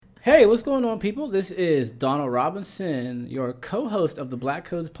Hey, what's going on, people? This is Donald Robinson, your co-host of the Black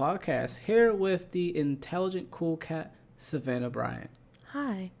Codes podcast, here with the intelligent, cool cat, Savannah Bryant.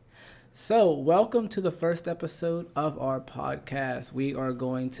 Hi. So, welcome to the first episode of our podcast. We are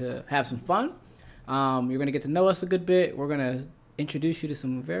going to have some fun. You're going to get to know us a good bit. We're going to introduce you to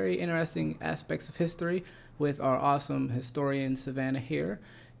some very interesting aspects of history with our awesome historian, Savannah, here.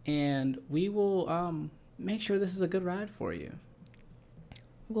 And we will make sure this is a good ride for you.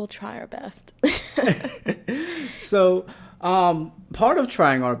 We'll try our best. So, part of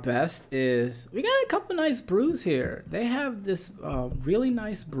trying our best is we got a couple nice brews here. They have this really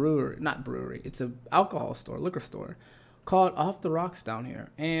nice not brewery, it's an alcohol store, liquor store called Off the Rocks down here.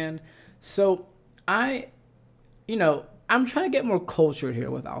 And so I'm trying to get more cultured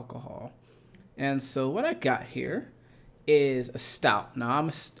here with alcohol. And so what I got here is a stout. Now,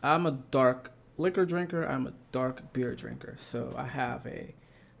 I'm a dark liquor drinker, I'm a dark beer drinker. So I have a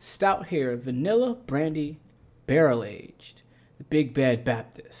stout here, vanilla brandy barrel aged, the Big Bad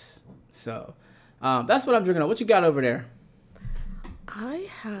Baptist. So that's what I'm drinking. What you got over there? I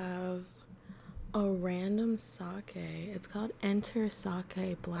have a random sake. It's called Enter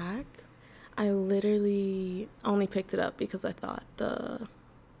Sake Black. I literally only picked it up because I thought the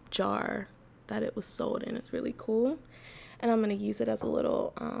jar that it was sold in is really cool. And I'm going to use it as a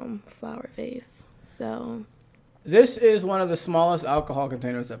little flower vase. So This is one of the smallest alcohol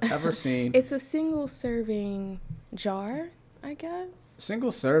containers I've ever seen. it's a single serving jar, I guess.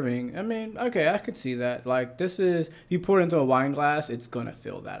 Single serving. I mean, okay, I could see that. Like, this is, if you pour it into a wine glass, it's going to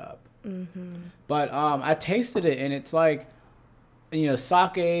fill that up. Mm-hmm. But I tasted it, and it's like,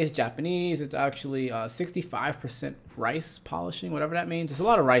 sake is Japanese. It's actually 65% rice polishing, whatever that means. There's a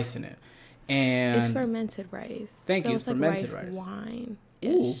lot of rice in it. And It's fermented rice. Thank you. It's It's like fermented rice. Wine.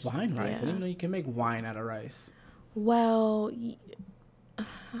 Ooh, wine rice. Yeah. I didn't even know you can make wine out of rice. Well,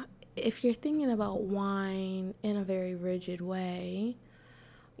 if you're thinking about wine in a very rigid way,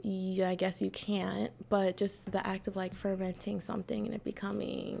 I guess you can't. But just the act of like fermenting something and it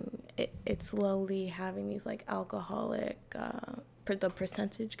becoming, it slowly having these like alcoholic, the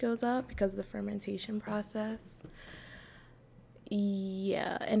percentage goes up because of the fermentation process.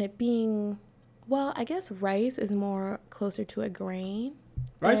 Yeah, and it being, well, I guess rice is more closer to a grain.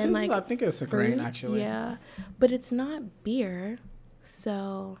 Rice And, is, I think it's a grain, actually. Yeah, but it's not beer,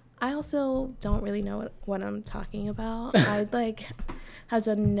 so I also don't really know what I'm talking about. I have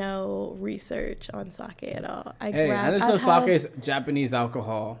done no research on sake at all. I just know sake is Japanese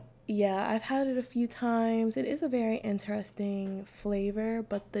alcohol. Yeah, I've had it a few times. It is a very interesting flavor,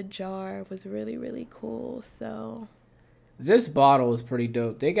 but the jar was really, really cool, so This bottle is pretty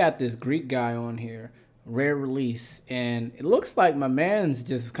dope. They got this Greek guy on here, rare release, and it looks like my man's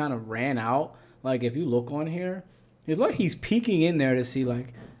just kind of ran out. Like, if you look on here, it's like he's peeking in there to see,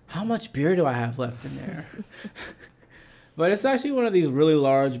 like, how much beer do I have left in there? But it's actually one of these really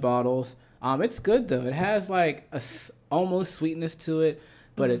large bottles. It's good, though. It has, like, almost sweetness to it,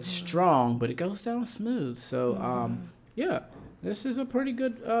 but it's strong, but it goes down smooth. So, yeah, this is a pretty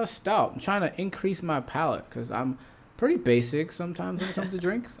good stout. I'm trying to increase my palate because I'm pretty basic sometimes when it comes to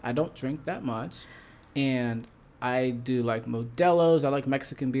drinks. I don't drink that much. And I do like Modelo's. I like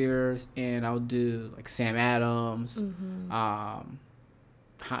Mexican beers. And I'll do like Sam Adams,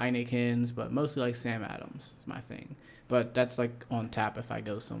 Heineken's, but mostly like Sam Adams is my thing. But that's like on tap if I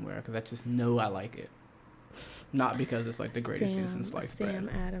go somewhere because I just know I like it. Not because it's like the greatest thing since sliced bread. Sam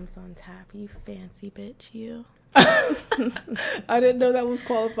Adams on tap, you fancy bitch, you. I didn't know that was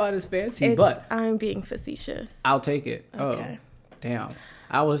qualified as fancy, but I'm being facetious. I'll take it. Okay. Oh, damn.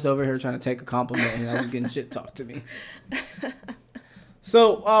 I was over here trying to take a compliment and I was getting shit talked to me.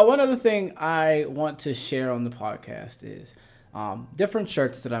 So one other thing I want to share on the podcast is different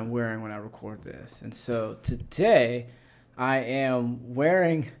shirts that I'm wearing when I record this. And so today I am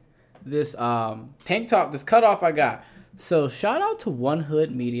wearing this tank top, this cutoff I got. So shout out to One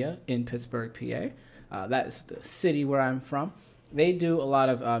Hood Media in Pittsburgh, PA. That's the city where I'm from. They do a lot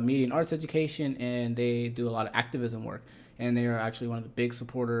of media and arts education, and they do a lot of activism work. And they are actually one of the big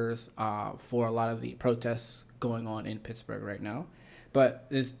supporters for a lot of the protests going on in Pittsburgh right now. But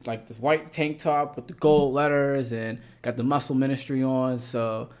there's like this white tank top with the gold letters and got the muscle ministry on.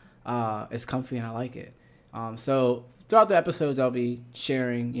 So it's comfy and I like it. So throughout the episodes, I'll be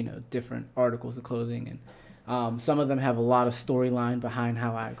sharing, different articles of clothing. And some of them have a lot of storyline behind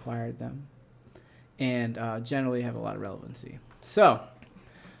how I acquired them. And generally have a lot of relevancy. So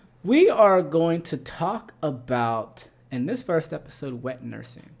we are going to talk about, in this first episode, wet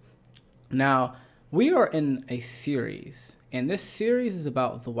nursing. Now, we are in a series, and this series is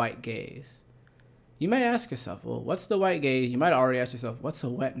about the white gaze. you may ask yourself, well, what's the white gaze? You might already ask yourself, what's a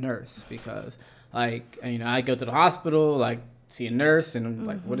wet nurse? Because, like, I go to the hospital, like, see a nurse, and,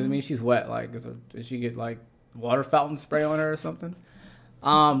 like, what does it mean she's wet? Like, does she get, like, water fountain spray on her or something?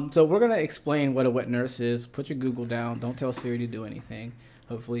 So we're going to explain what a wet nurse is. Put your Google down. Don't tell Siri to do anything.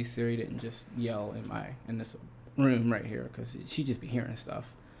 Hopefully Siri didn't just yell in this room right here, because she just be hearing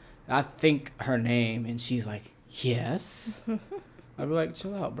stuff. I think her name, and she's like, yes. I'd be like,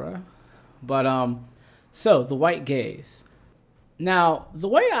 chill out, bro. But so the white gaze. Now, the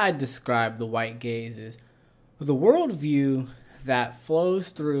way I describe the white gaze is the worldview that flows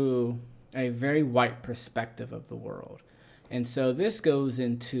through a very white perspective of the world. And so this goes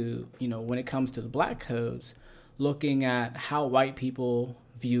into, when it comes to the black codes, looking at how white people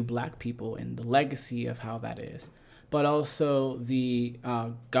view black people and the legacy of how that is, but also the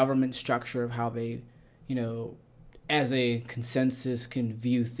government structure of how they, as a consensus can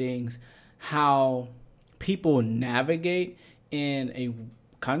view things, how people navigate in a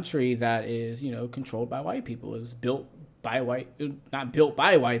country that is, controlled by white people, is built by not built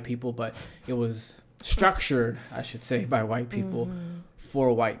by white people, but it was structured, I should say, by white people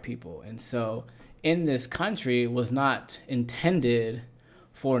for white people. And so in this country, it was not intended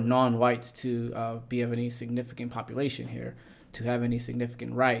for non-whites to be of any significant population here, to have any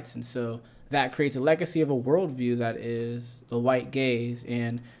significant rights. And so that creates a legacy of a worldview that is the white gaze.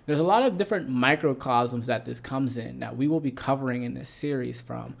 And there's a lot of different microcosms that this comes in that we will be covering in this series,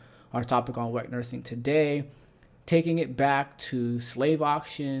 from our topic on wet nursing today, taking it back to slave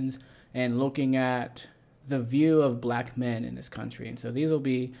auctions and looking at the view of black men in this country. And so these will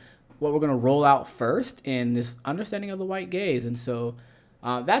be what we're going to roll out first in this understanding of the white gaze. And so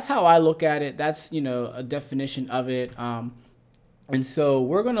that's how I look at it. That's, a definition of it. And so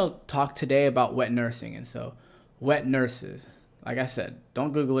we're going to talk today about wet nursing. And so wet nurses, like I said,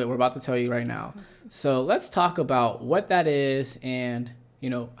 don't Google it. We're about to tell you right now. So let's talk about what that is and,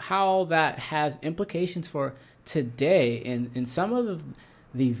 how that has implications for today and some of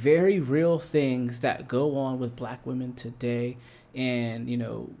the very real things that go on with black women today and,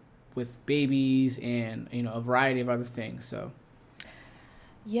 with babies and, a variety of other things. So.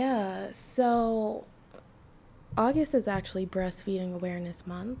 Yeah, so August is actually Breastfeeding Awareness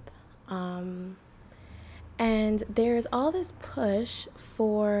Month. And there's all this push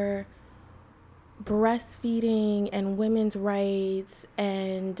for breastfeeding and women's rights,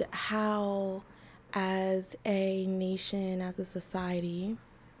 and how, as a nation, as a society,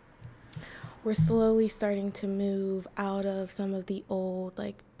 we're slowly starting to move out of some of the old,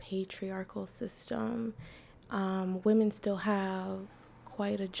 like, patriarchal system. Women still have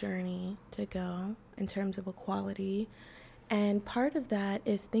quite a journey to go in terms of equality. And part of that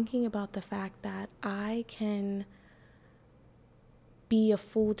is thinking about the fact that I can be a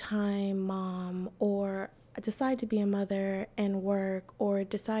full-time mom, or decide to be a mother and work, or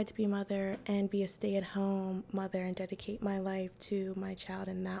decide to be a mother and be a stay-at-home mother and dedicate my life to my child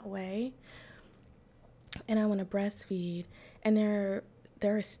in that way. And I want to breastfeed. And there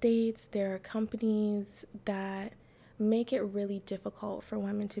are states, there are companies that make it really difficult for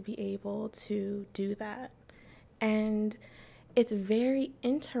women to be able to do that. And it's very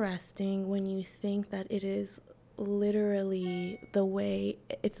interesting when you think that it is literally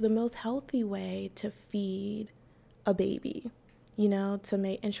it's the most healthy way to feed a baby,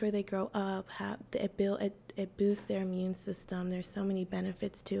 to ensure they grow up, it boosts their immune system. There's so many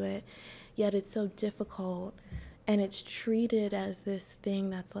benefits to it, yet it's so difficult. And it's treated as this thing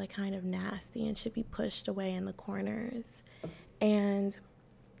that's, like, kind of nasty and should be pushed away in the corners. And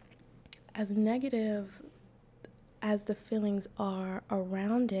as negative as the feelings are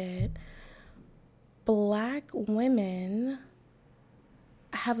around it, Black women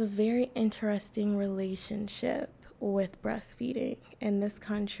have a very interesting relationship with breastfeeding. In this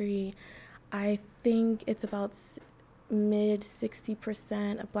country, I think it's about mid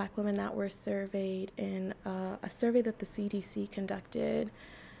 60% of Black women that were surveyed in a survey that the CDC conducted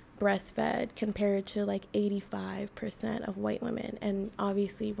breastfed, compared to like 85% of white women. And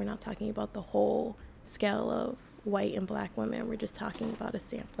obviously we're not talking about the whole scale of white and Black women. We're just talking about a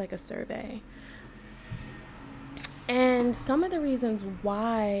survey. And some of the reasons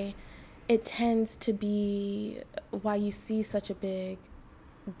why it tends to be, why you see such a big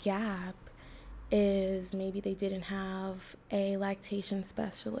gap, is maybe they didn't have a lactation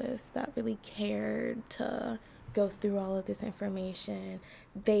specialist that really cared to go through all of this information.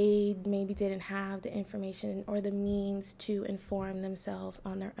 They maybe didn't have the information or the means to inform themselves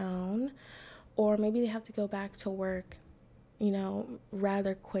on their own, or maybe they have to go back to work,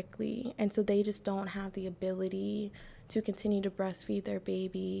 rather quickly. And so they just don't have the ability to continue to breastfeed their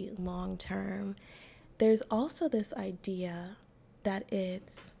baby long term. there's also this idea that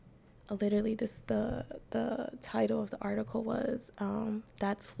it's literally the title of the article was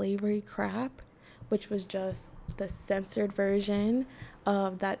that slavery crap, which was just the censored version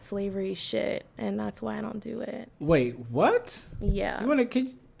of that slavery shit, and that's why I don't do it. Wait, what? Yeah.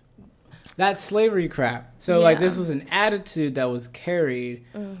 That slavery crap. So like this was an attitude that was carried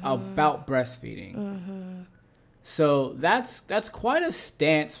about breastfeeding. So that's quite a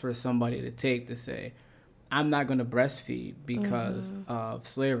stance for somebody to take, to say, I'm not going to breastfeed because of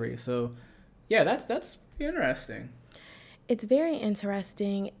slavery. So yeah, that's interesting. It's very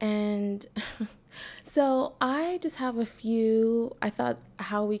interesting. And so I just have a few, I thought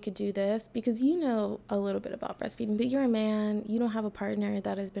how we could do this, because you know a little bit about breastfeeding, but you're a man, you don't have a partner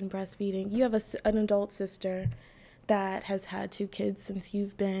that has been breastfeeding. You have an adult sister that has had 2 kids since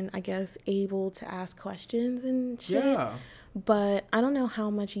you've been, I guess, able to ask questions and shit. Yeah. But I don't know how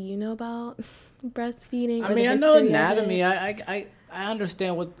much you know about breastfeeding. I mean, I know anatomy. I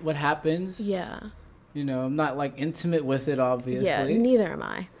understand what happens. Yeah. You know, I'm not like intimate with it, obviously. Yeah, neither am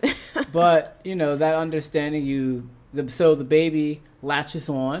I. But, you know, that understanding so the baby latches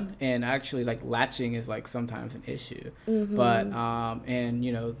on, and actually like latching is like sometimes an issue. But, and,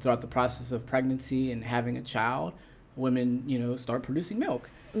 you know, throughout the process of pregnancy and having a child, women, you know, start producing milk.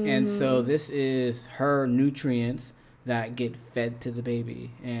 And so this is her nutrients that get fed to the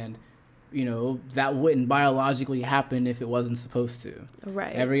baby. And, you know, that wouldn't biologically happen if it wasn't supposed to.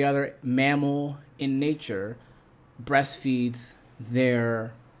 Right. Every other mammal in nature breastfeeds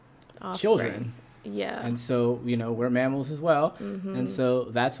their Offspring. children. Yeah. And so, you know, we're mammals as well. And so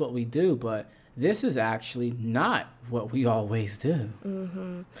that's what we do. But this is actually not what we always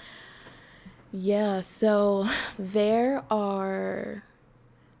do. Yeah, so there are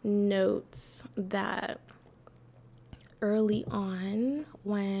notes that early on,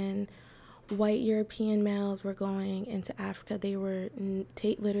 when white European males were going into Africa, they were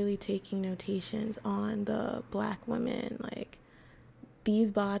literally taking notations on the black women. Like,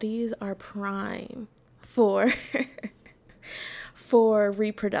 these bodies are prime for for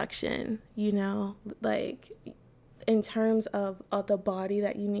reproduction, you know, like in terms of the body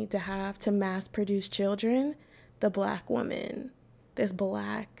that you need to have to mass produce children. The black woman, this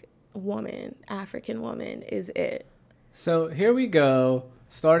black woman, African woman, is it. So here we go,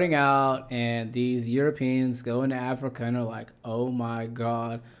 starting out, and these Europeans go into Africa and are like, oh my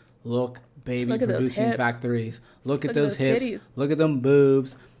God, look, baby producing factories. Look at those hips. Titties. Look at them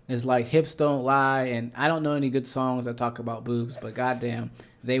boobs. It's like hips don't lie. And I don't know any good songs that talk about boobs, but goddamn,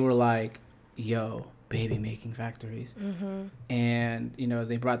 they were like, yo, baby making factories. And, you know,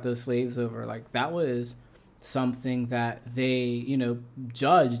 they brought those slaves over. Like, that was something that they, you know,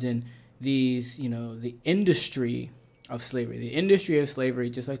 judged. And these, you know, the industry of slavery,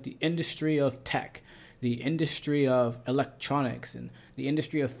 just like the industry of tech, the industry of electronics, and the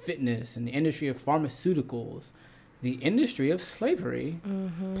industry of fitness, and the industry of pharmaceuticals, the industry of slavery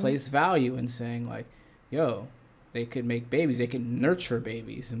placed value in saying, like, yo, they could make babies, they could nurture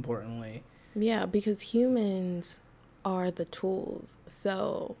babies, importantly. Yeah, because humans are the tools.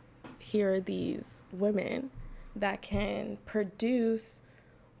 So here are these women that can produce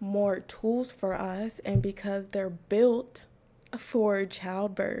more tools for us, and because they're built for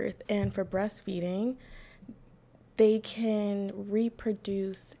childbirth and for breastfeeding, they can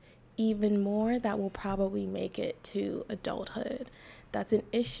reproduce even more that will probably make it to adulthood. That's an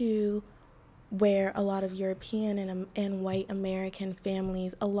issue where a lot of European and white American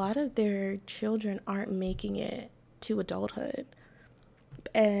families, a lot of their children aren't making it to adulthood.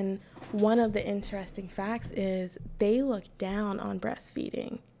 And one of the interesting facts is they look down on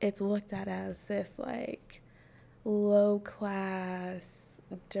breastfeeding. It's looked at as this like low class,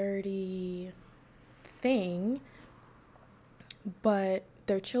 dirty thing, but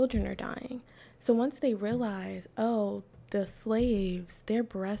their children are dying. So once they realize, oh, the slaves, they're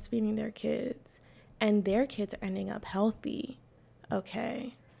breastfeeding their kids and their kids are ending up healthy.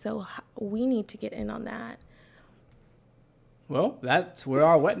 Okay, so we need to get in on that. Well, that's where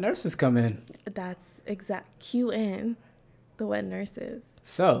our wet nurses come in. That's exact. Cue in the wet nurses.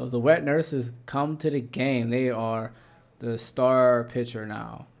 So the wet nurses come to the game. They are the star pitcher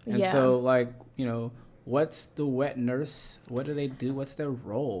now. And so, like, you know, what's the wet nurse? What do they do? What's their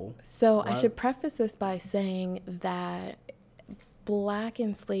role? So I should preface this by saying that black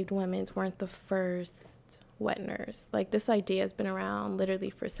enslaved women weren't the first wet nurse. Like, this idea has been around literally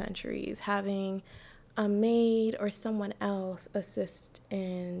for centuries, having a maid or someone else assist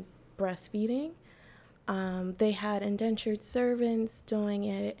in breastfeeding. They had indentured servants doing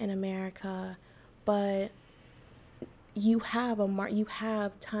it in America, but you have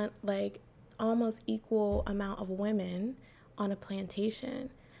almost equal amount of women on a plantation.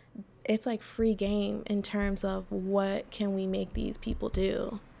 It's like free game in terms of what can we make these people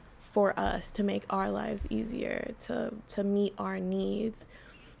do for us to make our lives easier, to meet our needs,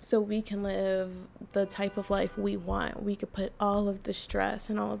 so we can live the type of life we want. We could put all of the stress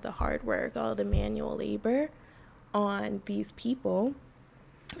and all of the hard work, all of the manual labor on these people.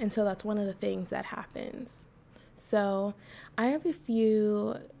 And so that's one of the things that happens. So I have a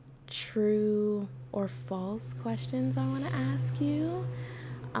few true or false questions I want to ask you.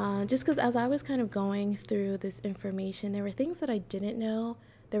 Just because as I was kind of going through this information, there were things that I didn't know.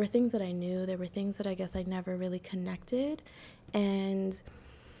 There were things that I knew. There were things that I guess I never really connected. And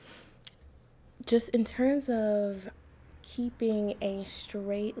just in terms of keeping a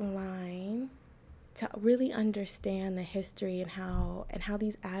straight line to really understand the history and how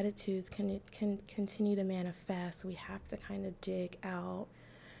these attitudes can continue to manifest, we have to kind of dig out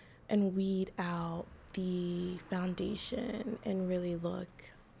and weed out the foundation and really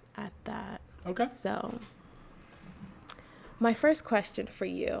look at that. Okay. So, my first question for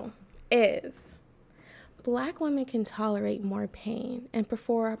you is, Black women can tolerate more pain and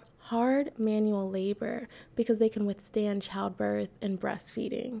perform hard manual labor because they can withstand childbirth and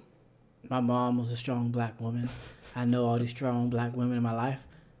breastfeeding. My mom was a strong Black woman. I know all these strong Black women in my life.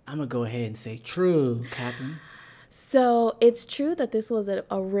 I'm going to go ahead and say true, Captain. So it's true that this was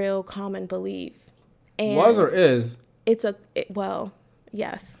a real common belief. And was or is? Well,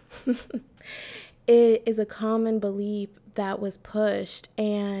 yes. It is a common belief that was pushed,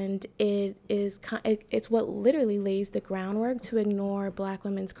 and it's what literally lays the groundwork to ignore Black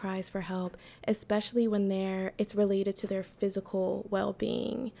women's cries for help, especially when it's related to their physical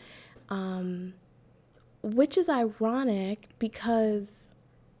well-being, which is ironic because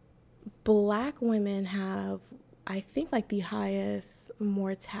Black women have, I think, like the highest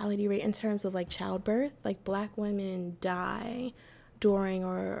mortality rate in terms of like childbirth. Like Black women die during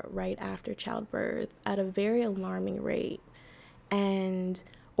or right after childbirth at a very alarming rate,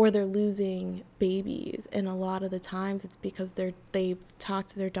 or they're losing babies, and a lot of the times it's because they've talked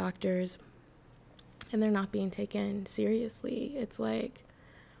to their doctors and they're not being taken seriously. It's like,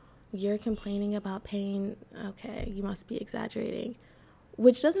 you're complaining about pain, okay, you must be exaggerating,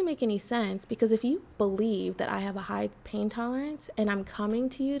 which doesn't make any sense, because if you believe that I have a high pain tolerance and I'm coming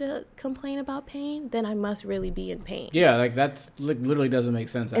to you to complain about pain, then I must really be in pain. Yeah, like that's literally doesn't make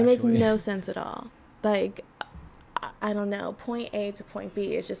sense, actually. It makes no sense at all. Like, I don't know, point A to point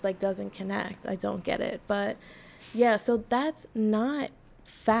B, it just like doesn't connect. I don't get it. But yeah, so that's not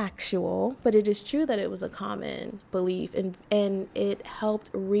factual, but it is true that it was a common belief, and it helped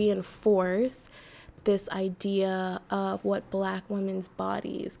reinforce this idea of what Black women's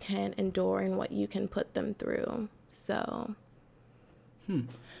bodies can endure and what you can put them through. So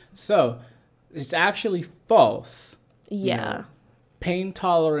it's actually false. Yeah. You know, pain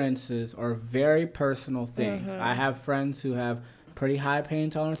tolerances are very personal things. Mm-hmm. I have friends who have pretty high pain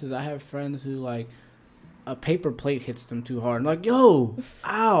tolerances. I have friends who, like, a paper plate hits them too hard. I'm like, yo,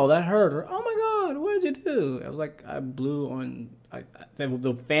 ow, that hurt. Or, oh my God, what did you do? I was like,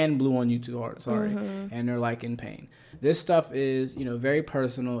 the fan blew on you too hard. Sorry. Mm-hmm. And they're like in pain. This stuff is, very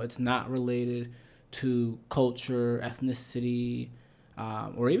personal. It's not related to culture, ethnicity,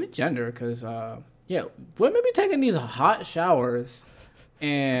 or even gender. Because, women be taking these hot showers,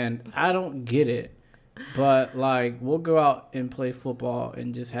 and I don't get it. But, like, we'll go out and play football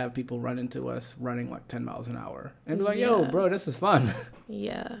and just have people run into us running, like, 10 miles an hour. And be like, yo, bro, this is fun.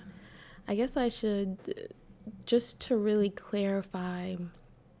 Yeah. I guess I should, just to really clarify,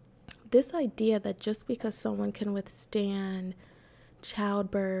 this idea that just because someone can withstand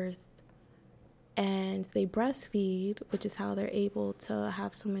childbirth and they breastfeed, which is how they're able to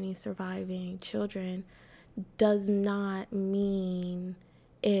have so many surviving children, does not mean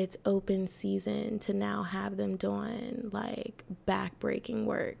it's open season to now have them doing like back-breaking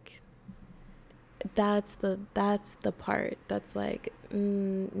work. That's the part that's like,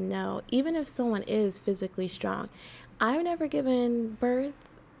 no. Even if someone is physically strong, I've never given birth,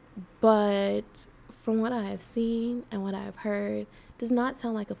 but from what I have seen and what I've heard, does not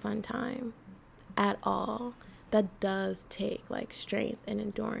sound like a fun time at all. That does take like strength and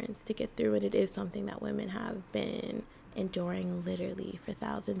endurance to get through it. It is something that women have been enduring literally for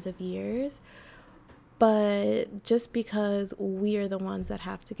thousands of years. But just because we are the ones that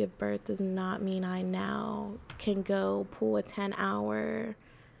have to give birth does not mean I now can go pull a 10-hour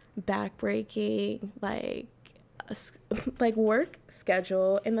back-breaking like work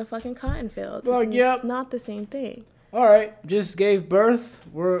schedule in the fucking cotton fields. It's not the same thing. All right, just gave birth.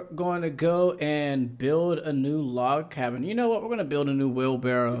 We're going to go and build a new log cabin. You know what? We're going to build a new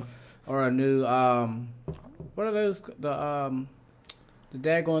wheelbarrow or a new what are those the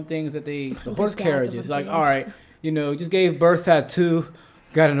daggone things that the horse carriages. Like, all right, just gave birth at 2,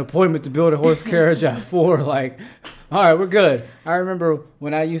 got an appointment to build a horse carriage at 4. Like, all right, we're good. I remember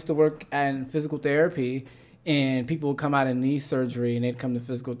when I used to work in physical therapy, and people would come out of knee surgery and they'd come to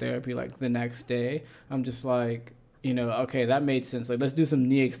physical therapy like the next day. I'm just like, okay, that made sense. Like, let's do some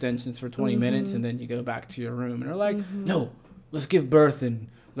knee extensions for 20 minutes and then you go back to your room. And they're like, no, let's give birth and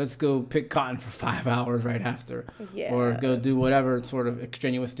let's go pick cotton for 5 hours right after. Yeah. Or go do whatever sort of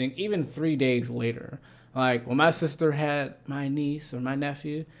extraneous thing, even 3 days later. Like, when my sister had my niece or my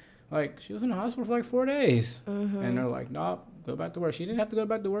nephew, like, she was in the hospital for like 4 days. And they're like, nope, go back to work. She didn't have to go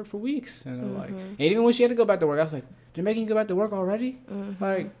back to work for weeks. And they're like, and even when she had to go back to work, I was like, they're making you go back to work already?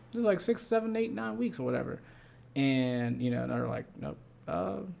 Like, it was like 6, 7, 8, 9 weeks or whatever. And, they're like, nope,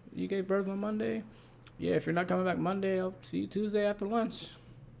 you gave birth on Monday? Yeah, if you're not coming back Monday, I'll see you Tuesday after lunch.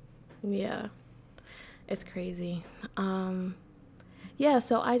 Yeah. It's crazy. Yeah,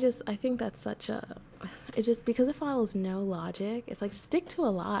 so I think that's it's just because it follows no logic. It's like, stick to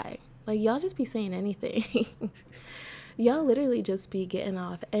a lie. Like, y'all just be saying anything. Y'all literally just be getting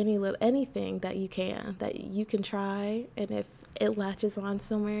off anything that you can try, and if it latches on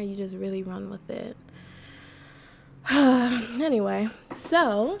somewhere, you just really run with it. Anyway,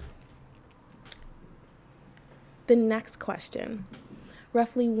 so the next question.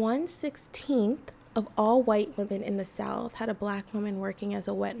 Roughly 1/16 of all white women in the South had a black woman working as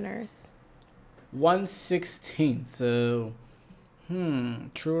a wet nurse. 1/16. So,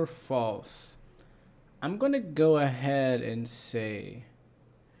 true or false? I'm going to go ahead and say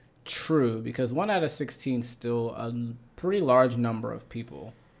true, because 1 out of 16 is still a pretty large number of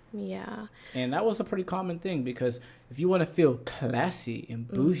people. Yeah. And that was a pretty common thing, because if you want to feel classy and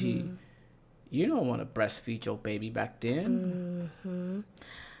bougie, you don't want to breastfeed your baby back then.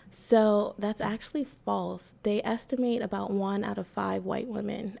 So that's actually false. They estimate about 1 out of 5 white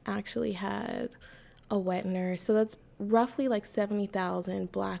women actually had a wet nurse. So that's roughly like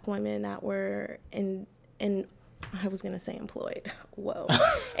 70,000 black women that were in I was going to say employed. Whoa.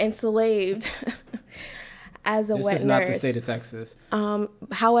 Enslaved as a wet nurse. This is not the state of Texas.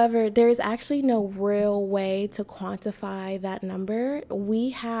 However, there is actually no real way to quantify that number.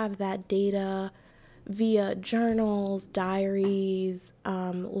 We have that data via journals, diaries,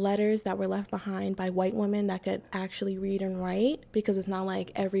 letters that were left behind by white women that could actually read and write, because it's not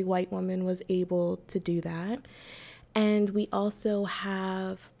like every white woman was able to do that. And we also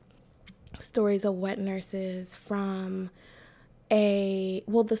have stories of wet nurses from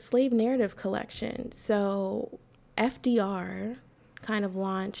the slave narrative collection. So FDR kind of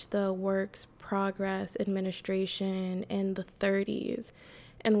launched the Works Progress Administration in the 30s.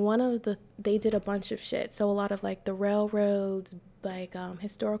 And they did a bunch of shit. So a lot of like the railroads, like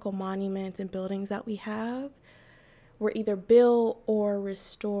historical monuments and buildings that we have were either built or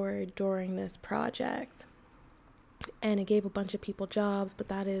restored during this project. And it gave a bunch of people jobs, but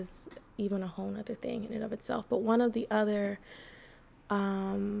that is even a whole other thing in and of itself. But one of the other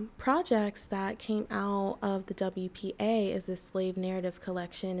projects that came out of the WPA is this slave narrative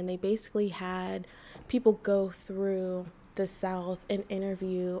collection. And they basically had people go through the South and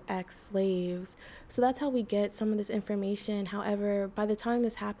interview ex-slaves. So that's how we get some of this information. However, by the time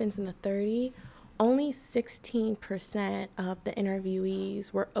this happens in the 30s, only 16% of the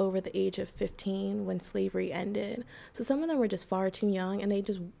interviewees were over the age of 15 when slavery ended. So some of them were just far too young, and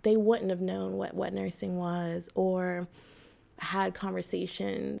they wouldn't have known what wet nursing was or had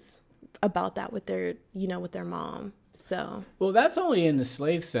conversations about that with their mom. So, well, that's only in the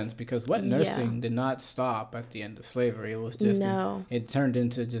slave sense, because wet nursing did not stop at the end of slavery. It was just it turned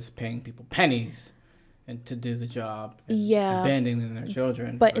into just paying people pennies and to do the job, and abandoning their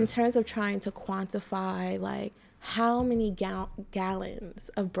children. But in terms of trying to quantify like how many gallons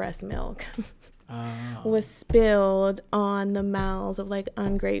of breast milk was spilled on the mouths of like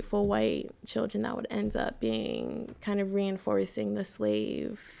ungrateful white children, that would end up being kind of reinforcing the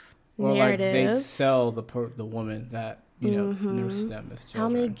slave narrative. Like they'd sell the woman that nursed them as children. How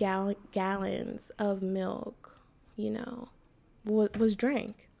many gallons of milk was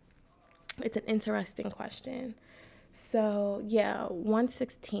drank? It's an interesting question. So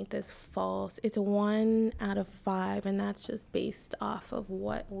 1/16 is false. It's 1 out of 5, and that's just based off of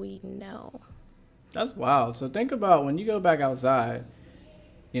what we know. That's wild. So think about when you go back outside,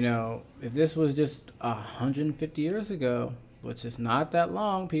 if this was just 150 years ago, which is not that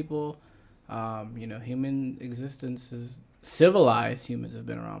long, people, human existence is civilized. Humans have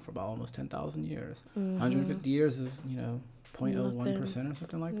been around for about almost 10,000 years. 150 years is, 0.01% or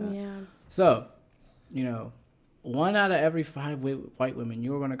something like that. Yeah. So, 1 out of every 5 white women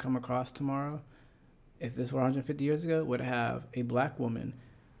you were going to come across tomorrow, if this were 150 years ago, would have a black woman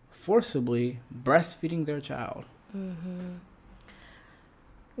forcibly breastfeeding their child. Mm-hmm.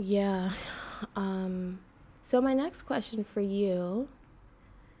 Yeah. So my next question for you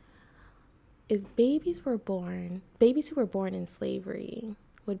is babies who were born in slavery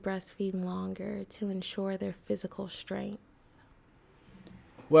would breastfeed longer to ensure their physical strength.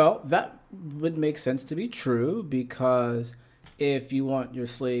 Well, that would make sense to be true, because if you want your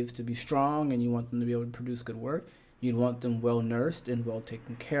slaves to be strong and you want them to be able to produce good work, you'd want them well nursed and well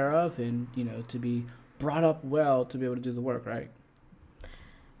taken care of, and, to be brought up well to be able to do the work, right?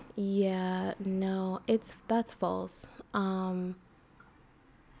 Yeah, no, that's false.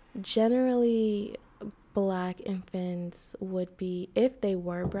 Generally, black infants would be, if they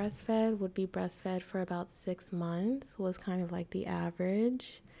were breastfed, would be breastfed for about 6 months, was kind of like the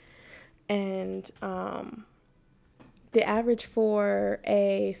average. And the average for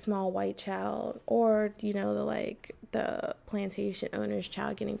a small white child, or the plantation owner's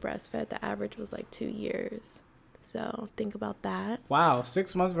child getting breastfed, the average was like 2 years. So think about that. Wow,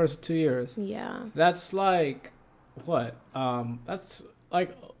 6 months versus 2 years. Yeah. That's like what? That's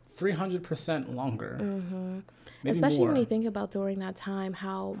like 300% longer. Mm-hmm. Maybe especially more. when you think about during that time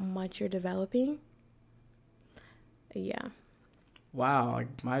how much you're developing. Yeah. Wow,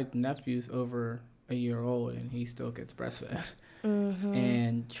 like my nephew's over a year old and he still gets breastfed. Mm-hmm.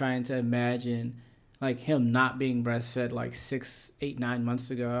 And trying to imagine like him not being breastfed like 6, 8, 9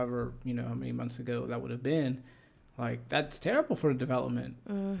 months ago, however, how many months ago that would have been. Like, that's terrible for development.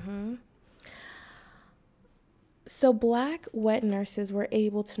 Mm-hmm. So black wet nurses were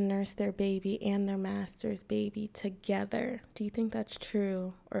able to nurse their baby and their master's baby together. Do you think that's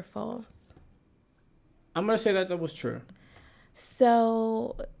true or false? I'm going to say that was true.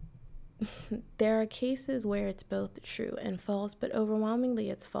 So there are cases where it's both true and false, but overwhelmingly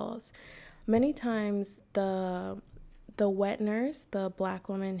it's false. Many times the wet nurse, the black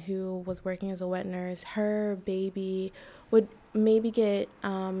woman who was working as a wet nurse, her baby would maybe get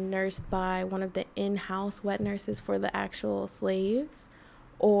nursed by one of the in-house wet nurses for the actual slaves,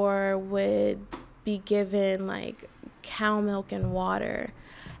 or would be given like cow milk and water.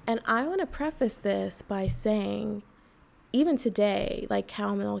 And I want to preface this by saying, even today, like,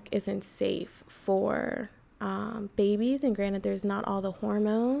 cow milk isn't safe for babies, and granted there's not all the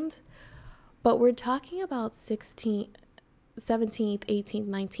hormones, but we're talking about 17th, 18th,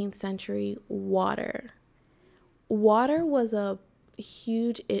 19th century water. Water was a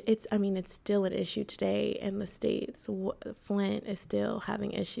huge, it's still an issue today in the States. Flint is still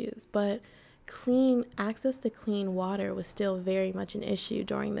having issues, but access to clean water was still very much an issue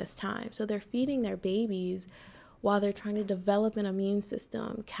during this time. So they're feeding their babies while they're trying to develop an immune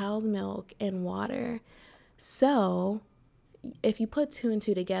system, cow's milk and water. So if you put 2 and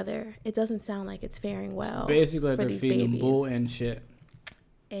 2 together, it doesn't sound like it's faring well. So basically, for they're these feeding babies. them bull and shit.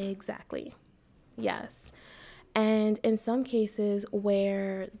 Exactly. Yes. And in some cases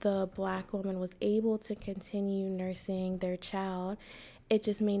where the black woman was able to continue nursing their child, it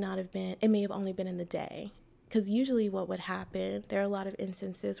may have only been in the day. Because usually what would happen, there are a lot of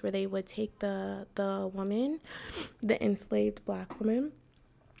instances where they would take the woman, the enslaved black woman,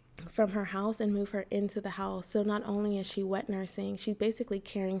 from her house and move her into the house. So not only is she wet nursing, she's basically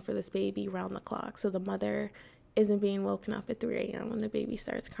caring for this baby round the clock. So the mother isn't being woken up at 3 a.m. when the baby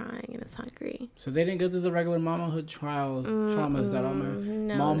starts crying and is hungry. So they didn't go through the regular mamahood traumas that all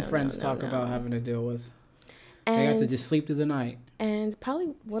my mom friends talk about having to deal with. They have to just sleep through the night. And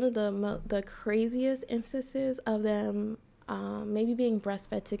probably one of the craziest instances of them maybe being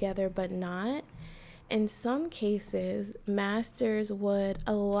breastfed together but not. In some cases, masters would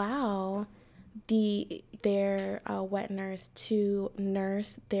allow their wet nurse to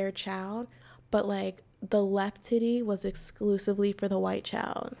nurse their child, but like the left titty was exclusively for the white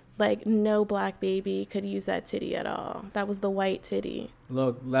child. Like, no black baby could use that titty at all. That was the white titty.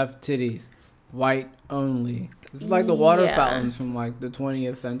 Look, left titties, white only. It's like the water fountains from like the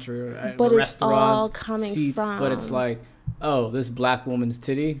 20th century, or but restaurants, it's all coming seats. from. But it's like, oh, this black woman's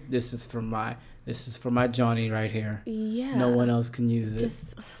titty. This is for my Johnny right here. Yeah. No one else can use it.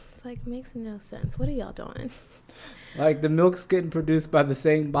 It's like, makes no sense. What are y'all doing? Like, the milk's getting produced by the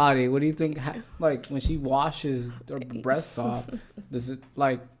same body. What do you think? Like, when she washes her breasts off, is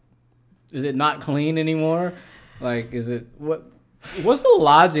it not clean anymore? Like, what's the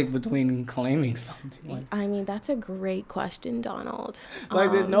logic between claiming something like that? I mean, that's a great question, Donald.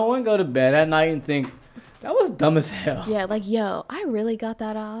 Like, did no one go to bed at night and think, that was dumb as hell? Yeah, like, yo, I really got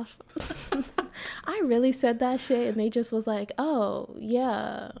that off. I really said that shit, and they just was like, oh,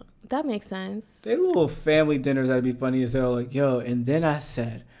 yeah, That makes sense. They little family dinners that'd be funny as hell. Like, yo, and then I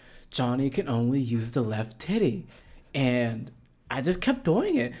said, Johnny can only use the left titty, and I just kept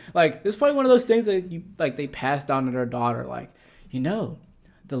doing it. Like, it's probably one of those things that you like they pass down to their daughter. Like, you know,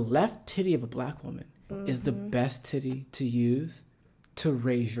 the left titty of a black woman is the best titty to use to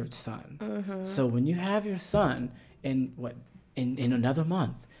raise your son. So when you have your son in another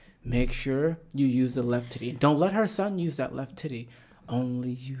month, make sure you use the left titty. Don't let her son use that left titty.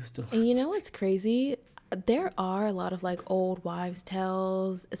 Only use the left. And you know what's crazy? There are a lot of like old wives'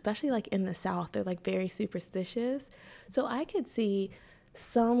 tales, especially like in the South. They're like very superstitious. So I could see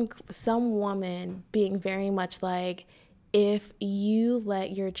some woman being very much like, if you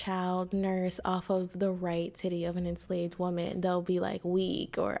let your child nurse off of the right titty of an enslaved woman, they'll be like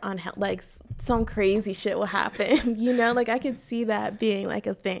weak or unhealthy. Like some crazy shit will happen. You know, like I could see that being like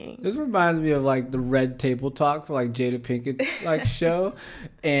a thing. This reminds me of like the Red Table Talk for like Jada Pinkett's like show,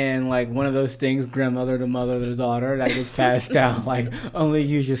 and like one of those things, grandmother to mother to daughter, that gets passed down. Like, only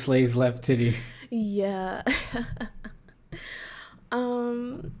use your slave's left titty. Yeah.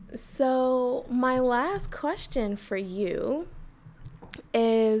 So my last question for you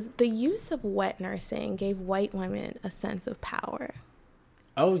is, the use of wet nursing gave white women a sense of power.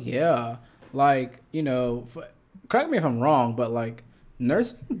 Oh yeah, like, you know, correct me if I'm wrong, but like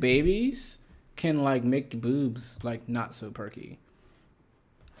nursing babies can like make your boobs like not so perky.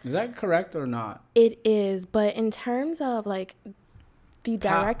 Is that correct or not? It is, but in terms of like the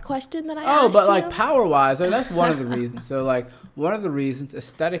direct question that I asked but you, like power wise, so that's one of the reasons. So like one of the reasons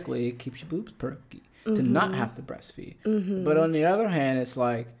aesthetically it keeps your boobs perky to not have to breastfeed. But on the other hand, it's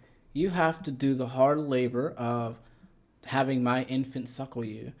like you have to do the hard labor of having my infant suckle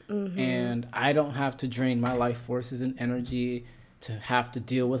you, and I don't have to drain my life forces and energy to have to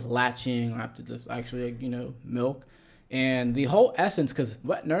deal with latching or have to just actually, you know, milk. And the whole essence, because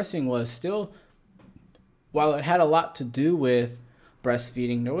wet nursing was still, while it had a lot to do with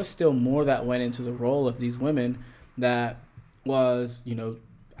breastfeeding, there was still more that went into the role of these women that was, you know,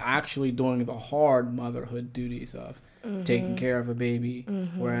 actually doing the hard motherhood duties of taking care of a baby,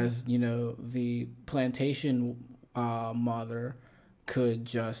 whereas, you know, the plantation mother could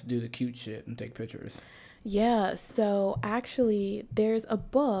just do the cute shit and take pictures. Yeah, so actually there's a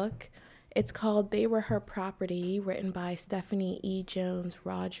book. It's called They Were Her Property, written by Stephanie E. Jones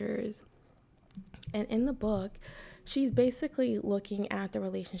Rogers. And in the book, she's basically looking at the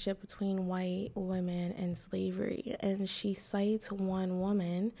relationship between white women and slavery. And she cites one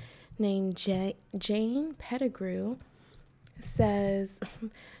woman named Jane Pettigrew, says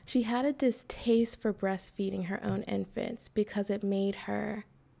she had a distaste for breastfeeding her own infants because it made her,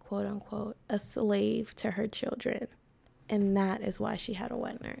 quote unquote, a slave to her children. And that is why she had a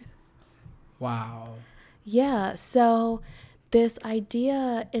wet nurse. Wow. Yeah, so this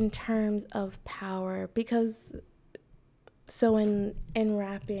idea in terms of power, because so in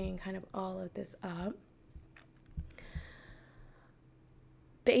wrapping kind of all of this up,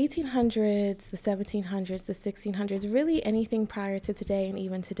 the 1800s, the 1700s, the 1600s, really anything prior to today and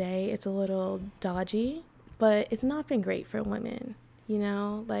even today, it's a little dodgy, but it's not been great for women. You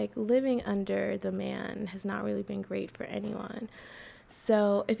know, like living under the man has not really been great for anyone.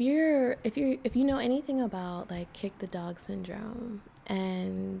 So if you know anything about like kick the dog syndrome,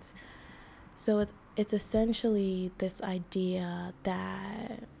 and so it's essentially this idea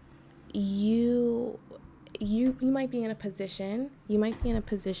that you might be in a position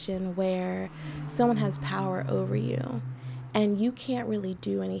where someone has power over you and you can't really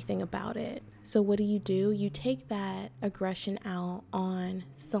do anything about it. So what do? You take that aggression out on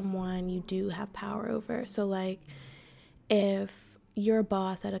someone you do have power over. So like if you're a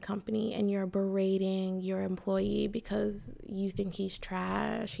boss at a company and you're berating your employee because you think he's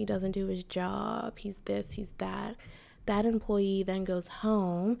trash, he doesn't do his job, he's this, he's that, that employee then goes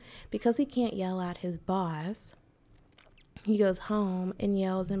home because he can't yell at his boss. He goes home and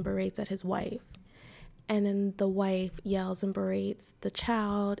yells and berates at his wife. And then the wife yells and berates the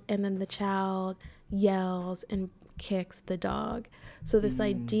child, and then the child yells and kicks the dog. So this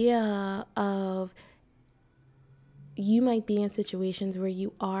idea of you might be in situations where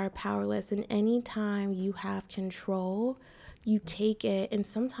you are powerless, and anytime you have control, you take it, and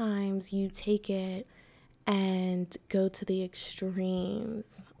sometimes you take it and go to the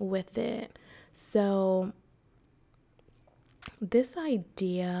extremes with it. So this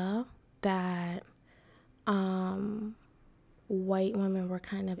idea that white women were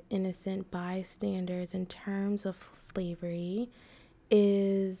kind of innocent bystanders in terms of slavery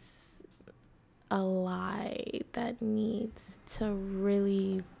is a lie that needs to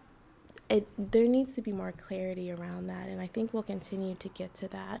really, there needs to be more clarity around that, and I think we'll continue to get to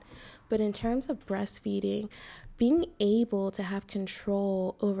that. But in terms of breastfeeding, being able to have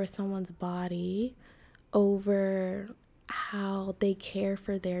control over someone's body, over how they care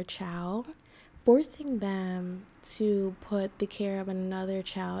for their child, forcing them to put the care of another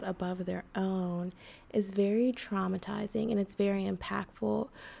child above their own is very traumatizing, and it's very impactful.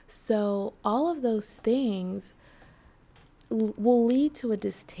 So all of those things will lead to a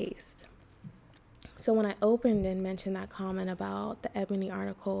distaste. So when I opened and mentioned that comment about the Ebony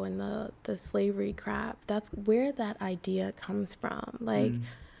article and the slavery crap, that's where that idea comes from. Like,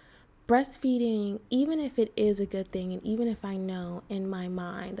 breastfeeding, even if it is a good thing, and even if I know in my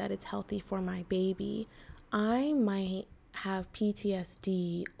mind that it's healthy for my baby, I might have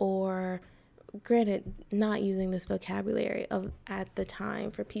PTSD, or, granted, not using this vocabulary of at the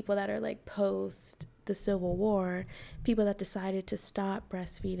time for people that are like post the Civil War, people that decided to stop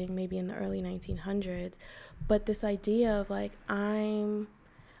breastfeeding maybe in the early 1900s, but this idea of like, I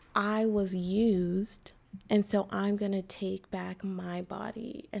was used, and so I'm going to take back my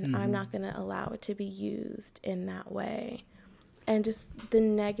body, and I'm not going to allow it to be used in that way. And just the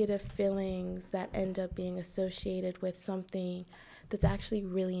negative feelings that end up being associated with something that's actually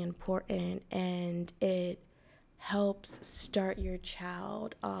really important, and it helps start your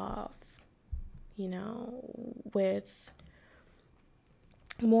child off, with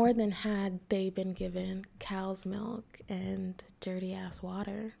more than had they been given cow's milk and dirty ass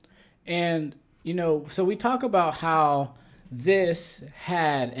water. And, so we talk about how this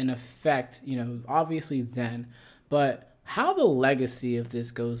had an effect, obviously then, but how the legacy of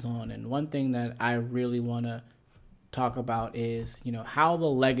this goes on. And one thing that I really want to talk about is, how the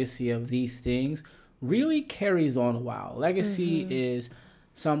legacy of these things really carries on a while. Legacy is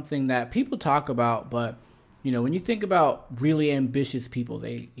something that people talk about, but, when you think about really ambitious people,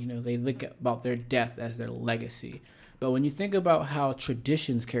 they look about their death as their legacy. But when you think about how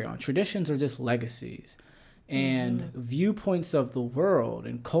traditions carry on, traditions are just legacies. And viewpoints of the world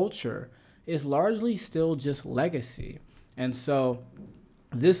and culture is largely still just legacy. And so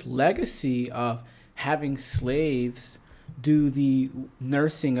this legacy of having slaves do the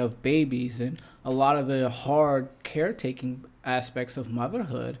nursing of babies and a lot of the hard caretaking aspects of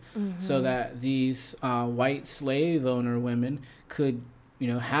motherhood, so that these white slave owner women could,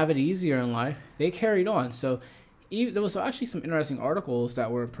 have it easier in life, they carried on. So there was actually some interesting articles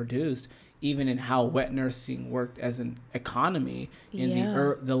that were produced even in how wet nursing worked as an economy in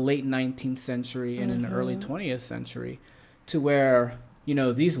the late 19th century and in the early 20th century, to where,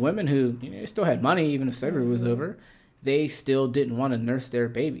 these women who still had money, even if slavery was over, they still didn't want to nurse their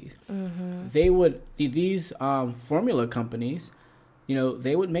babies. They would, these formula companies,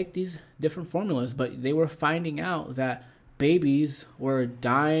 they would make these different formulas, but they were finding out that babies were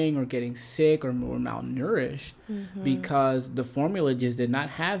dying or getting sick or were malnourished because the formula just did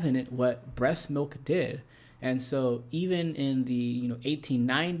not have in it what breast milk did. And so even in the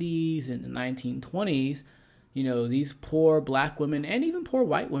 1890s and the 1920s, these poor black women and even poor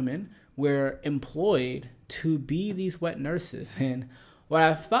white women were employed to be these wet nurses. And what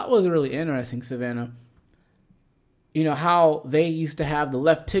I thought was really interesting, Savannah, how they used to have the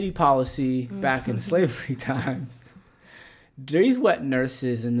left titty policy back in slavery times. These wet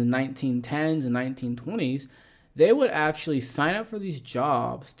nurses in the 1910s and 1920s, they would actually sign up for these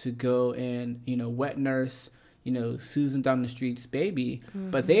jobs to go and, wet nurse, Susan down the street's baby,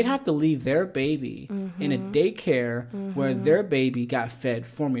 but they'd have to leave their baby in a daycare where their baby got fed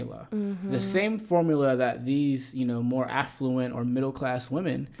formula. The same formula that these, more affluent or middle-class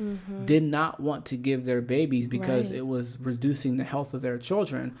women did not want to give their babies because it was reducing the health of their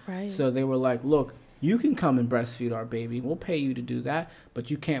children. So they were like, look, you can come and breastfeed our baby. We'll pay you to do that,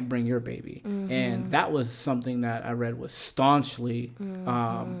 but you can't bring your baby. And that was something that I read was staunchly,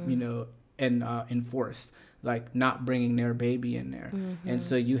 enforced, like not bringing their baby in there. And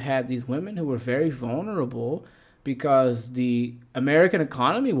so you had these women who were very vulnerable because the American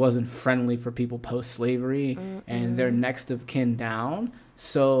economy wasn't friendly for people post-slavery and their next of kin down.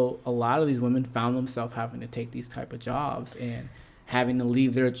 So a lot of these women found themselves having to take these type of jobs and having to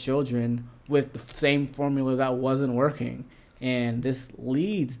leave their children with the same formula that wasn't working. And this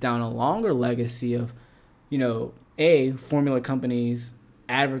leads down a longer legacy of, formula companies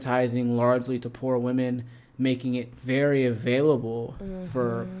advertising largely to poor women, making it very available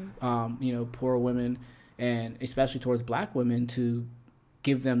for, poor women, and especially towards black women, to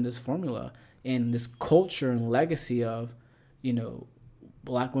give them this formula. And this culture and legacy of,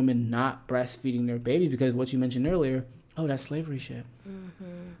 black women not breastfeeding their babies because what you mentioned earlier, that's slavery shit.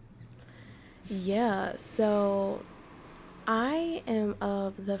 Yeah, so I am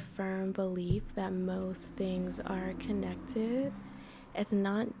of the firm belief that most things are connected.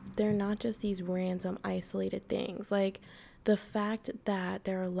 They're not just these random isolated things. Like the fact that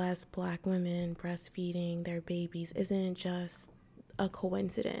there are less black women breastfeeding their babies isn't just a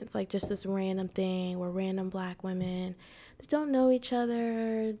coincidence, like just this random thing where random black women that don't know each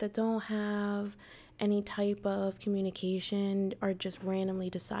other, that don't have any type of communication, are just randomly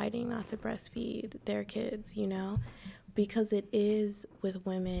deciding not to breastfeed their kids, because it is with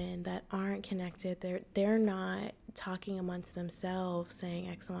women that aren't connected. They're not talking amongst themselves saying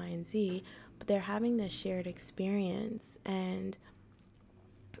X, Y, and Z, but they're having this shared experience, and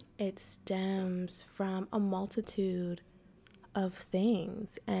it stems from a multitude of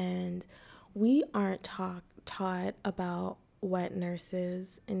things. And we aren't taught about wet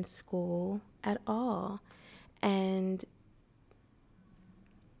nurses in school at all. And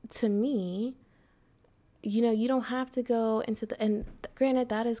to me, you don't have to go into and granted,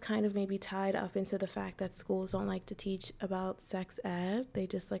 that is kind of maybe tied up into the fact that schools don't like to teach about sex ed. They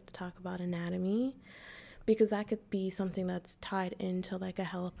just like to talk about anatomy, because that could be something that's tied into like a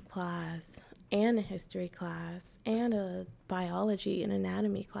health class and a history class and a biology and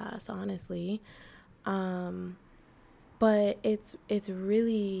anatomy class, honestly. But it's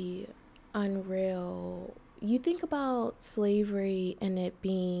really unreal. You think about slavery and it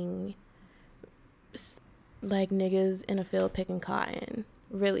being like niggas in a field picking cotton,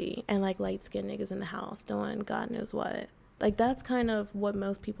 really, and like light-skinned niggas in the house doing God knows what. Like that's kind of what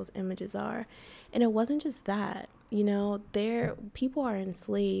most people's images are. And it wasn't just that, people are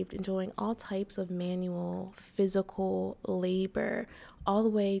enslaved, enjoying all types of manual physical labor, all the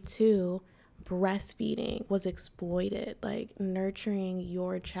way to breastfeeding was exploited. Like nurturing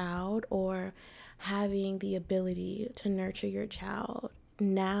your child or having the ability to nurture your child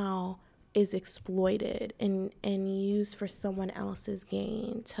now is exploited and used for someone else's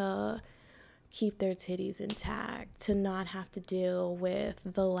gain, to keep their titties intact, to not have to deal with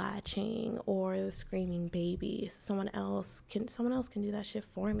the latching or the screaming babies. Someone else can do that shit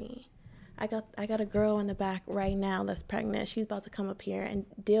for me. I got a girl in the back right now that's pregnant. She's about to come up here and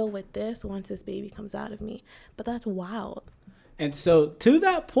deal with this once this baby comes out of me. But that's wild. And so to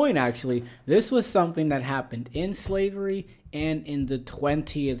that point, actually, this was something that happened in slavery and in the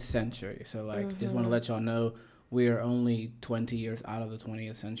 20th century. So like, just want to let y'all know, we are only 20 years out of the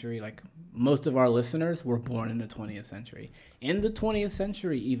 20th century. Like most of our listeners were born in the 20th century. In the 20th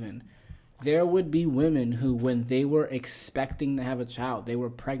century, even, there would be women who, when they were expecting to have a child, they were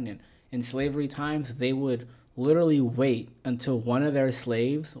pregnant. In slavery times, they would literally wait until one of their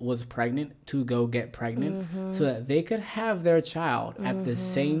slaves was pregnant to go get pregnant, so that they could have their child at the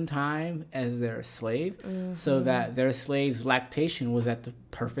same time as their slave, so that their slave's lactation was at the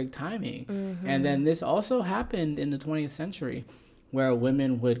perfect timing. And then this also happened in the 20th century, where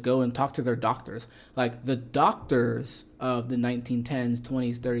women would go and talk to their doctors. Like the doctors of the 1910s,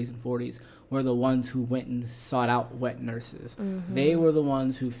 20s, 30s, and 40s were the ones who went and sought out wet nurses. They were the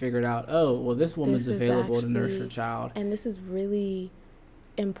ones who figured out, oh, well, this woman's available to nurse her child. And this is really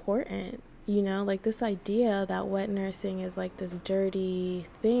important, like this idea that wet nursing is like this dirty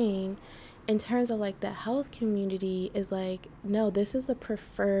thing, in terms of like the health community, is like, no, this is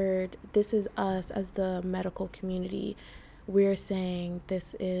us as the medical community. We're saying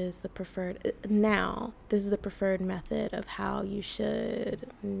this is the preferred method of how you should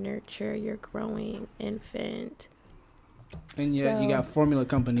nurture your growing infant. And yet you got formula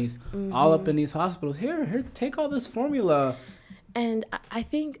companies all up in these hospitals. Here, take all this formula. And I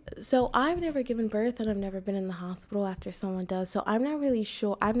think, so I've never given birth and I've never been in the hospital after someone does. So I'm not really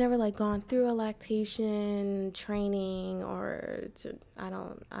sure. I've never like gone through a lactation training or I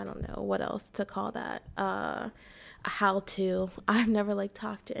don't know what else to call that. How to. I've never like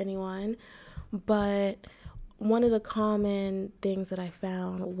talked to anyone, but one of the common things that I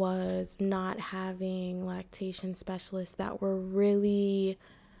found was not having lactation specialists that were really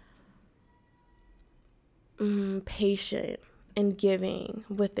patient and giving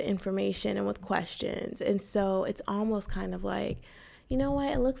with the information and with questions. And so it's almost kind of like, you know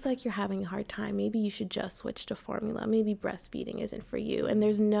what, it looks like you're having a hard time. Maybe you should just switch to formula. Maybe breastfeeding isn't for you. And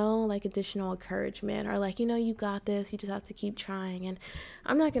there's no like additional encouragement or like, you got this, you just have to keep trying. And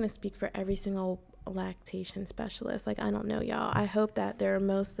I'm not going to speak for every single lactation specialist. Like, I don't know, y'all. I hope that there are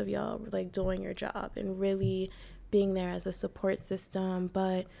most of y'all like doing your job and really being there as a support system.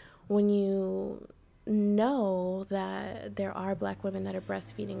 But when you know that there are Black women that are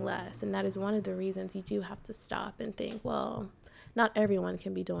breastfeeding less, and that is one of the reasons you do have to stop and think, well, not everyone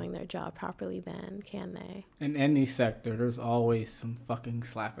can be doing their job properly then, can they? In any sector, there's always some fucking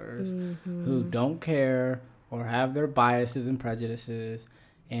slackers who don't care or have their biases and prejudices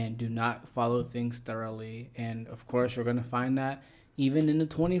and do not follow things thoroughly. And of course, you're going to find that even in the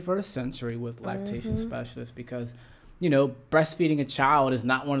 21st century with lactation specialists, because, breastfeeding a child is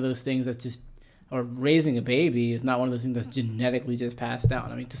not one of those things that's just, or raising a baby is not one of those things that's genetically just passed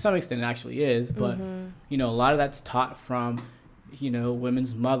down. I mean, to some extent it actually is, but, a lot of that's taught from,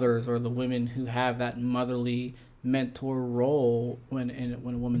 women's mothers or the women who have that motherly mentor role when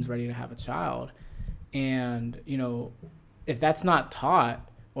a woman's ready to have a child. And, if that's not taught,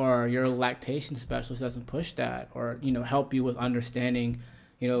 or your lactation specialist doesn't push that, or, help you with understanding,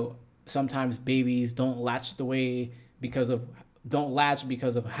 sometimes babies don't latch because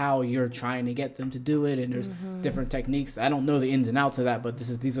of how you're trying to get them to do it. And there's different techniques. I don't know the ins and outs of that, but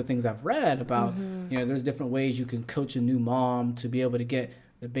these are things I've read about. There's different ways you can coach a new mom to be able to get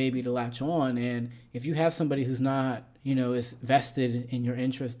the baby to latch on. And if you have somebody who's not, is vested in your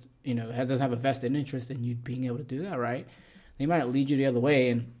interest, doesn't have a vested interest in you being able to do that right, they might lead you the other way.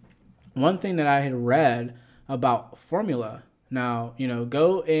 And one thing that I had read about formula, now,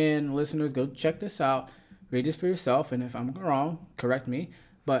 listeners, go check this out, read this for yourself, and if I'm wrong, correct me,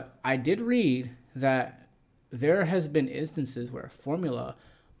 but I did read that there has been instances where formula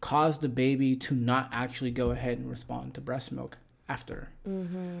caused the baby to not actually go ahead and respond to breast milk after.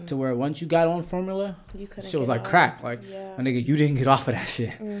 To where once you got on formula, shit was like crack. Like, my nigga, you didn't get off of that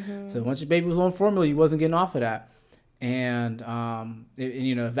shit. So once your baby was on formula, you wasn't getting off of that. And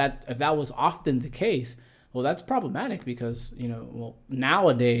if that was often the case, well, that's problematic because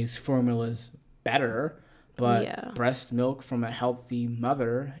nowadays formula's better, but breast milk from a healthy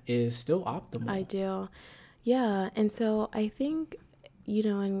mother is still optimal. Ideal. Yeah. And so I think,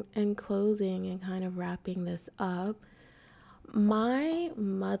 in closing and kind of wrapping this up, my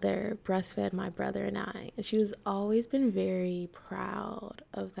mother breastfed my brother and I, and she was always been very proud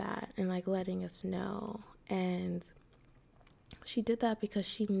of that and like letting us know. And she did that because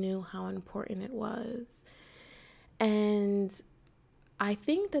she knew how important it was. And I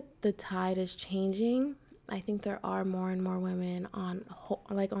think that the tide is changing. I think there are more and more women on a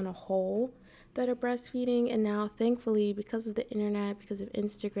whole that are breastfeeding. And now, thankfully, because of the internet, because of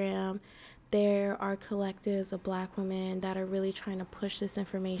Instagram, there are collectives of Black women that are really trying to push this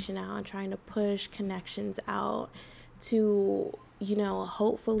information out and trying to push connections out to,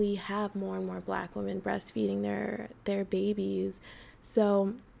 hopefully have more and more Black women breastfeeding their babies.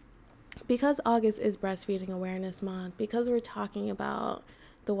 So because August is Breastfeeding Awareness Month, because we're talking about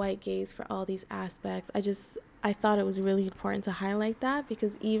the white gaze for all these aspects, I thought it was really important to highlight that,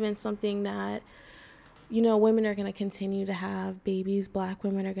 because even something that, women are going to continue to have babies, Black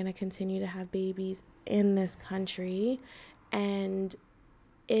women are going to continue to have babies in this country, and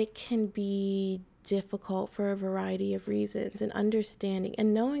it can be difficult for a variety of reasons, and understanding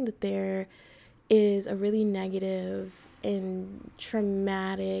and knowing that there is a really negative and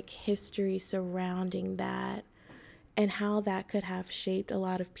traumatic history surrounding that and how that could have shaped a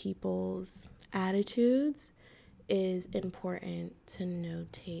lot of people's attitudes is important to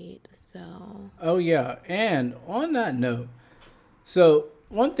notate. So and on that note, so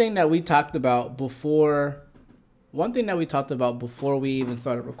one thing that we talked about before we even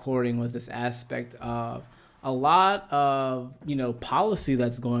started recording was this aspect of a lot of policy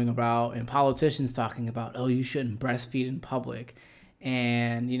that's going about, and politicians talking about, oh, you shouldn't breastfeed in public,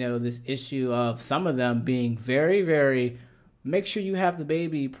 and this issue of some of them being very, very make sure you have the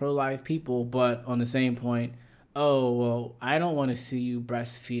baby, pro-life people, but on the same point, oh, well, I don't want to see you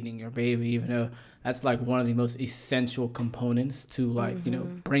breastfeeding your baby, even though that's like one of the most essential components to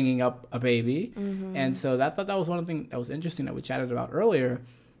bringing up a baby. And so I thought that was one of the things that was interesting that we chatted about earlier,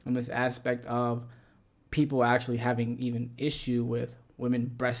 on this aspect of people actually having even issue with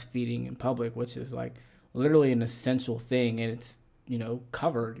women breastfeeding in public, which is like literally an essential thing, and it's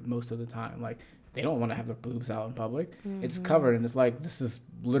covered most of the time. Like, they don't want to have their boobs out in public. It's covered, and it's like, this is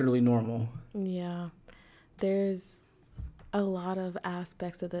literally normal. Yeah. There's a lot of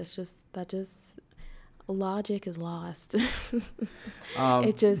aspects of this just logic is lost. It's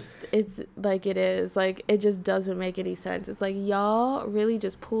like, it is like, it just doesn't make any sense. It's like, y'all really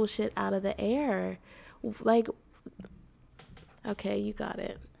just pull shit out of the air. Like, okay, you got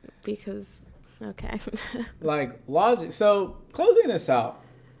it, because okay. Like, logic. So closing this out,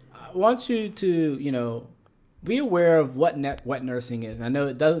 I want you to be aware of what wet nursing is. I know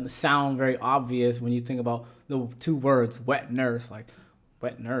it doesn't sound very obvious when you think about the two words, wet nurse. Like,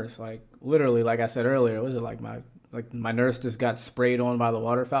 wet nurse, like literally, like I said earlier, was it like my nurse just got sprayed on by the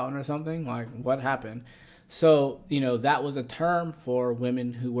water fountain or something? Like, what happened? So, that was a term for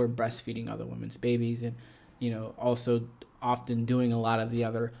women who were breastfeeding other women's babies, and, also often doing a lot of the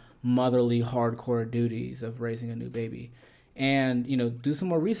other motherly hardcore duties of raising a new baby. And, do some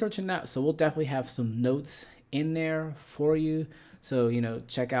more research in that. So we'll definitely have some notes in there for you. So,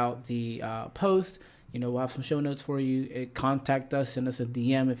 check out the post. We'll have some show notes for you. Contact us, send us a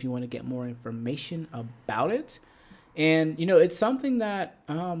DM if you want to get more information about it. And, it's something that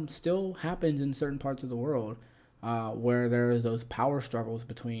still happens in certain parts of the world where there is those power struggles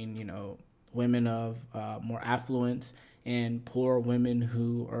between, women of more affluence and poor women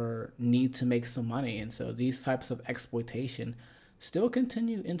who need to make some money. And so these types of exploitation still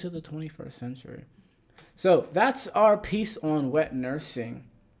continue into the 21st century. So that's our piece on wet nursing.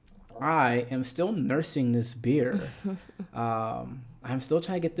 I am still nursing this beer. I'm still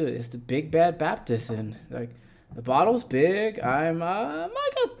trying to get through it. It's the Big Bad Baptist, and the bottle's big. I'm like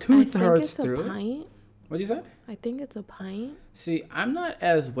a 2/3 through. Pint. What'd you say? I think it's a pint. See, I'm not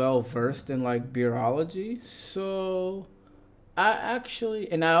as well versed in beerology, so I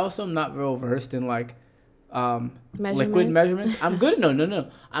also am not real versed in liquid measurements. I'm good. No.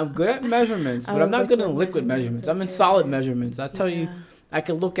 I'm good at measurements, but I'm not good in liquid measurements. I'm in solid measurements. I tell you, I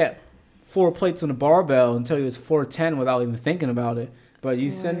can look at 4 plates on a barbell and tell you it's 410 without even thinking about it. But you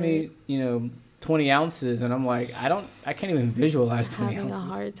send me, 20 ounces, and I'm like, I can't even visualize 20 ounces. Having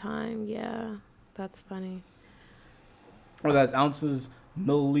a hard time. Yeah, that's funny. Or that's ounces,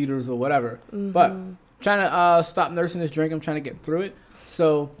 milliliters, or whatever. Mm-hmm. But trying to stop nursing this drink. I'm trying to get through it.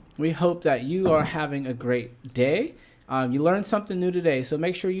 So we hope that you are having a great day. You learned something new today. So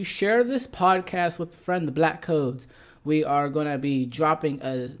make sure you share this podcast with a friend, The Black Codes. We are going to be dropping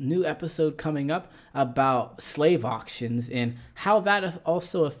a new episode coming up about slave auctions and how that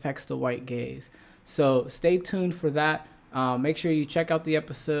also affects the white gaze. So stay tuned for that. Make sure you check out the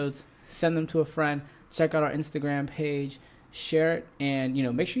episodes, send them to a friend, check out our Instagram page, share it, and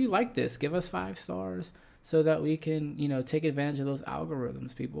make sure you like this. Give us 5 stars so that we can take advantage of those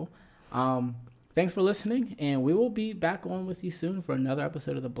algorithms, people. Thanks for listening, and we will be back on with you soon for another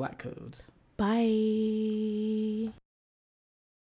episode of The Black Codes. Bye.